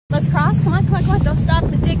let's cross. Come on, come on, come on. Don't stop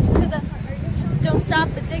addicted to the, don't stop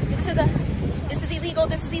addicted to the, this is illegal,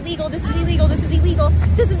 this is illegal, this is illegal, this is illegal,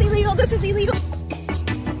 this is illegal, this is illegal.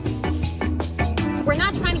 We're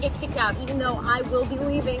not trying to get kicked out, even though I will be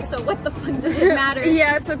leaving, so what the fuck does it matter?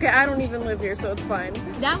 Yeah, it's okay. I don't even live here, so it's fine.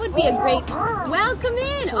 That would be a great, welcome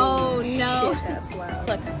in. Oh no. Shit, that's loud.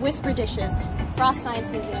 Look, whisper dishes, Frost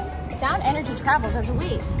Science Museum. Sound energy travels as a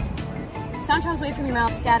wave. Sound travels away from your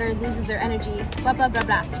mouth, scattered, loses their energy, blah, blah, blah,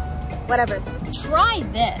 blah. Whatever. Try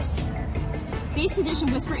this. Bass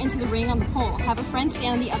edition, whisper into the ring on the pole. Have a friend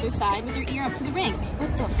stand on the other side with their ear up to the ring.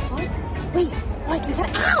 What the fuck? Wait, oh, I can cut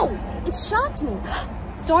it. Ow! It shocked me.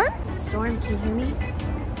 Storm? Storm, can you hear me?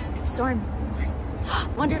 Storm.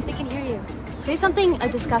 Wonder if they can hear you. Say something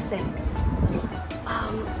disgusting.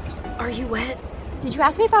 Are you wet? Did you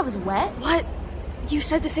ask me if I was wet? What? You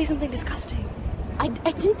said to say something disgusting. I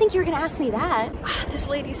didn't think you were gonna ask me that. This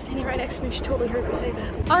lady's standing right next to me. She totally heard me say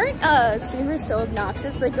that. Aren't streamers so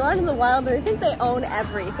obnoxious? They go out in the wild and they think they own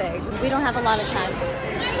everything. We don't have a lot of time.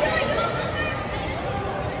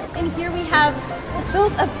 And here we have the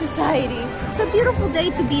filth of society. It's a beautiful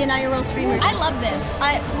day to be an IRL streamer. I love this.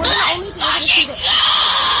 We're gonna only be able to see this.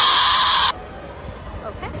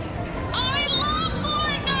 Okay. I love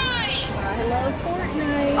Fortnite! I love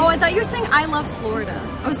Fortnite. Oh, I thought you were saying I love Florida.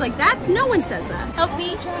 I was like, that? No one says that. Help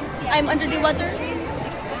me. I'm under the water.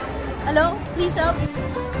 Hello? Please help.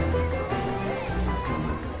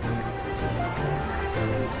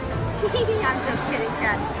 I'm just kidding,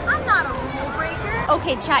 chat. I'm not a rule breaker.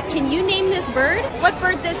 Okay, chat, can you name this bird? What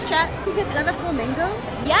bird this, chat? Is that a flamingo?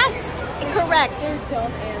 Yes, correct. They're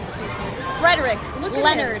dumb and stupid. Frederick, Look at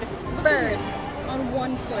Leonard, him. bird. On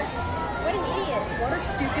 1 foot. What an idiot. What a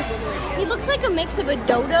stupid little idiot. He looks like a mix of a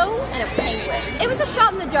dodo and a penguin. It was a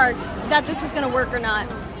shot in the dark that this was gonna work or not.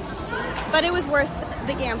 But it was worth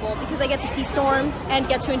the gamble because I get to see Storm and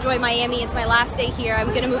get to enjoy Miami. It's my last day here.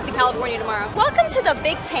 I'm gonna move to California tomorrow. Welcome to the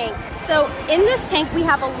big tank. So in this tank, we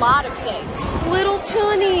have a lot of things. Little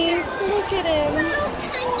tunny. Look at him. Little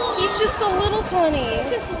tiny. He's just a little tunny.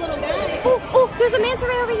 He's just a little guy. Oh, oh, there's a manta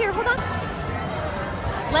ray over here. Hold on.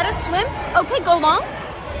 Let us swim. Okay, go long.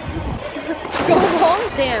 Go long?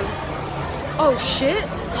 Damn. Oh shit.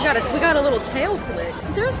 We got a little tail flick.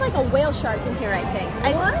 There's like a whale shark in here, I think.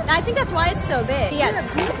 What? I think that's why it's so big. Yeah.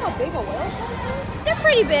 Do you know how big a whale shark is? They're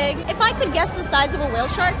pretty big. If I could guess the size of a whale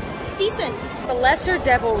shark, decent. The lesser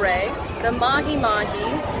devil ray, the mahi-mahi.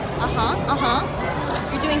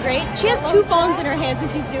 You're doing great. She has 2 phones in her hands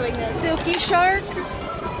and she's doing this. Silky shark,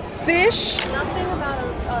 fish, Nothing about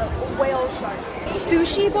a whale shark.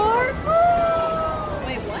 sushi bar.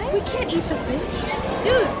 Wait, what? We can't eat the fish.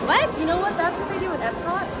 Dude, what? You know what? That's what they do in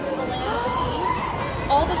Epcot, in the land of the sea.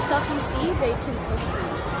 All the stuff you see, they can cook for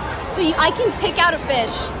you. So I can pick out a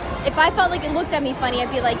fish. If I felt like it looked at me funny,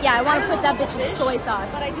 I'd be like, yeah, I want to put that bitch in soy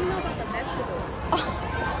sauce. But I do know about the vegetables.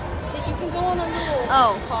 That you can go on a little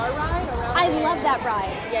car ride around I there. love that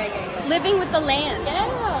ride. Yeah. Living with the land.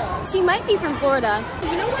 Yeah. She might be from Florida.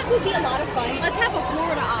 You know what would be a lot of fun? Let's have a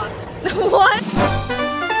Florida off. What?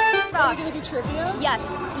 Are we gonna do trivia?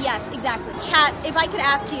 Yes, exactly. Chat, if I could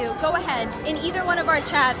ask you, go ahead, in either one of our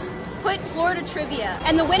chats, put Florida trivia,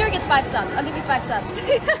 and the winner gets 5 subs. I'll give you 5 subs.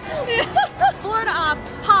 Florida off,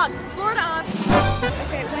 Pog, Florida off.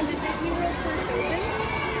 Okay, when did Disney World first open?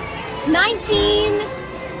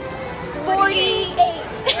 1948.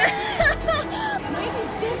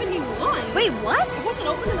 1971. Wait, what? It wasn't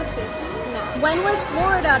open in the 50s? No. When was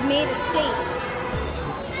Florida made a state?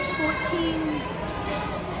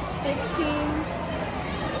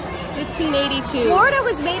 1582. Florida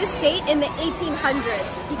was made a state in the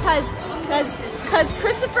 1800s because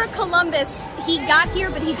Christopher Columbus, he got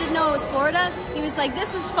here, but he didn't know it was Florida. He was like,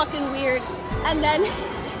 this is fucking weird. And then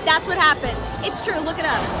that's what happened. It's true, look it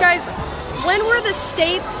up. Guys, when were the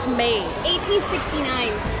states made?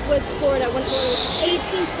 1869 was Florida, when Florida was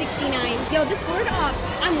 1869. Yo, this Florida off,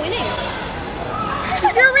 I'm winning.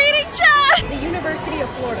 You're reading chat! The University of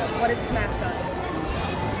Florida. What is its mascot?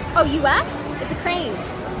 Oh, UF? It's a crane.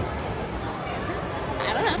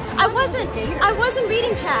 I don't know. I wasn't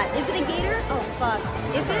reading chat. Is it a gator? Oh fuck.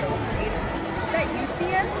 Is it? Is that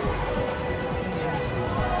UCF?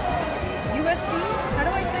 UFC? How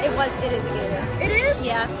do I say it? It is a gator. It is?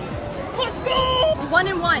 Yeah. Let's go! 1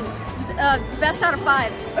 and 1. Best out of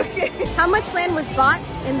 5. Okay. How much land was bought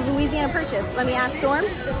in the Louisiana Purchase? Let me ask Storm.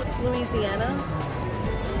 Louisiana.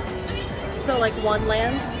 So like 1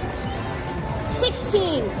 land?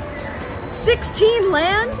 16. 16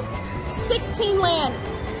 land? 16 land.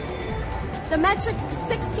 The metric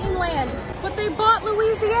 16 land. But they bought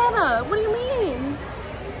Louisiana. What do you mean?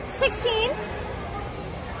 16?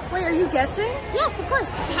 Wait, are you guessing? Yes, of course.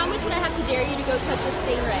 How much would I have to dare you to go touch a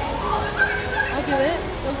stingray? I'll do it.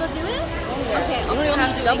 You'll go do it? Yeah. Okay, I'll you don't even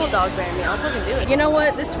have to double dog bear me. I'll fucking do it. You know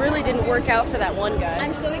what? This really didn't work out for that one guy.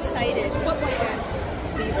 I'm so excited. What one guy?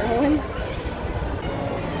 Steve Irwin.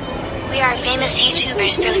 We are famous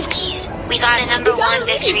YouTubers, broskies. We got a #1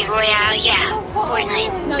 victory royale, yeah.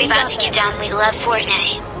 Fortnite. No, We you about got to get this. down, we love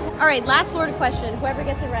Fortnite. All right, last Florida question. Whoever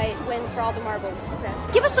gets it right wins for all the marbles. Okay.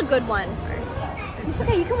 Give us a good one. It's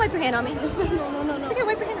okay, you can wipe your hand on me. No. It's okay,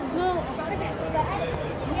 wipe your hand on me. No.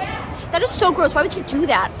 That is so gross. Why would you do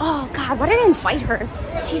that? Oh, God, why did I invite her?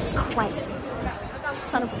 Jesus Christ.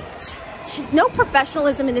 Son of a bitch. She's no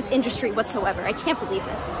professionalism in this industry whatsoever. I can't believe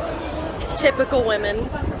this. Typical women.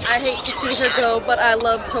 I hate to see her go, but I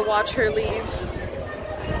love to watch her leave.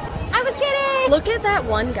 I was kidding! Look at that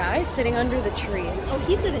one guy sitting under the tree. Oh,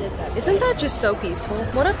 he's living his best. Isn't that just so peaceful?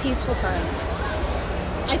 What a peaceful time.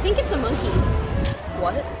 I think it's a monkey.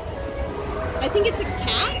 What? I think it's a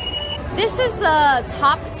cat. This is the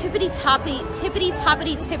tippity toppity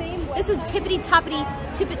tip. This is tippity toppity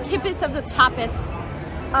tippeth of the toppeth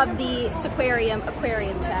of the aquarium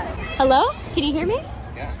chat. Hello? Can you hear me?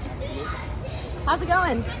 Yeah, absolutely. How's it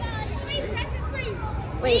going?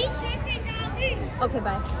 Wait. Okay,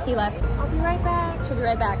 bye. He left. I'll be right back. She'll be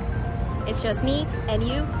right back. It's just me and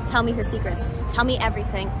you. Tell me her secrets. Tell me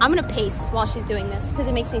everything. I'm gonna pace while she's doing this because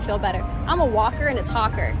it makes me feel better. I'm a walker and a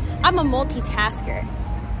talker. I'm a multitasker.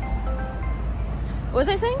 What was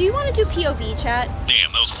I saying? Do you want to do POV, chat?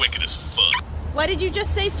 Damn, that was wicked as fuck. What did you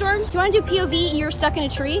just say, Storm? Do you want to do POV and you're stuck in a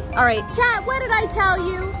tree? All right. Chat, what did I tell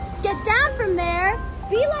you? Get down from there.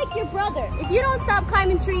 Be like your brother. If you don't stop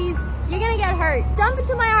climbing trees, you're gonna get hurt. Jump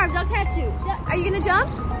into my arms, I'll catch you. Are you gonna jump?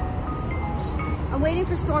 I'm waiting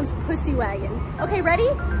for Storm's pussy wagon. Okay, ready?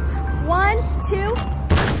 1, 2.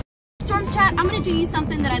 Storm's chat, I'm gonna do you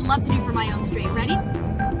something that I love to do for my own stream. Ready?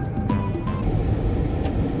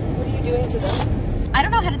 What are you doing to them? I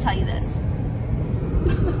don't know how to tell you this.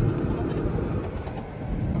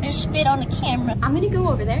 There's spit on the camera. I'm gonna go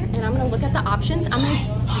over there and I'm gonna look at the options.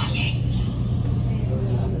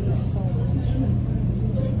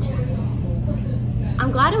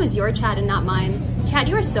 I'm glad it was your chat and not mine. Chad,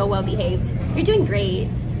 you are so well behaved. You're doing great.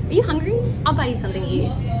 Are you hungry? I'll buy you something to eat.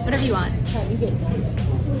 Whatever you want. Chad, you get nothing.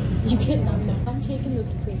 You get nothing. I'm taking the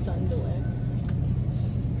Capri Suns away.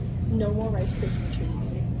 No more Rice Krispie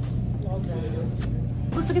treats. Y'all grounded.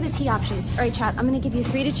 Let's look at the tea options. All right, chat, I'm gonna give you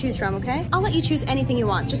 3 to choose from, okay? I'll let you choose anything you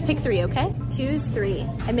want. Just pick 3, okay? Choose 3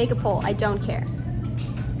 and make a poll. I don't care.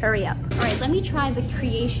 Hurry up. All right, let me try the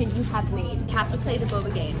creation you have made. You have to play the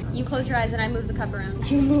boba game. You close your eyes and I move the cup around.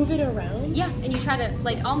 You move it around? Yeah, and you try to,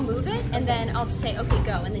 like, I'll move it and then I'll say, okay,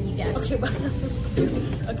 go, and then you guess. Okay, bye.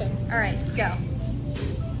 Okay. All right, go.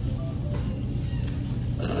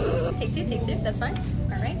 Take two, that's fine.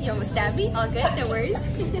 All right, you almost stabbed me. All good, no worries.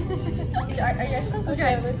 Are your eyes closed? Close your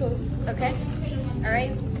eyes. we're close. Okay, all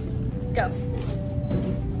right, go.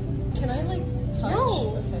 Can I, like, touch?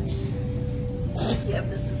 No. Okay. Yeah,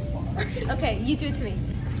 this is far. Okay, you do it to me.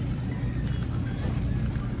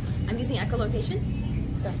 I'm using echolocation.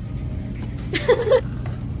 Go.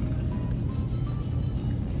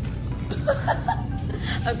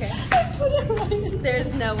 Okay.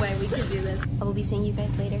 There's no way we can do this. I will be seeing you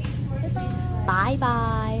guys later. Bye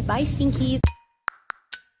bye. Bye, Stinkies.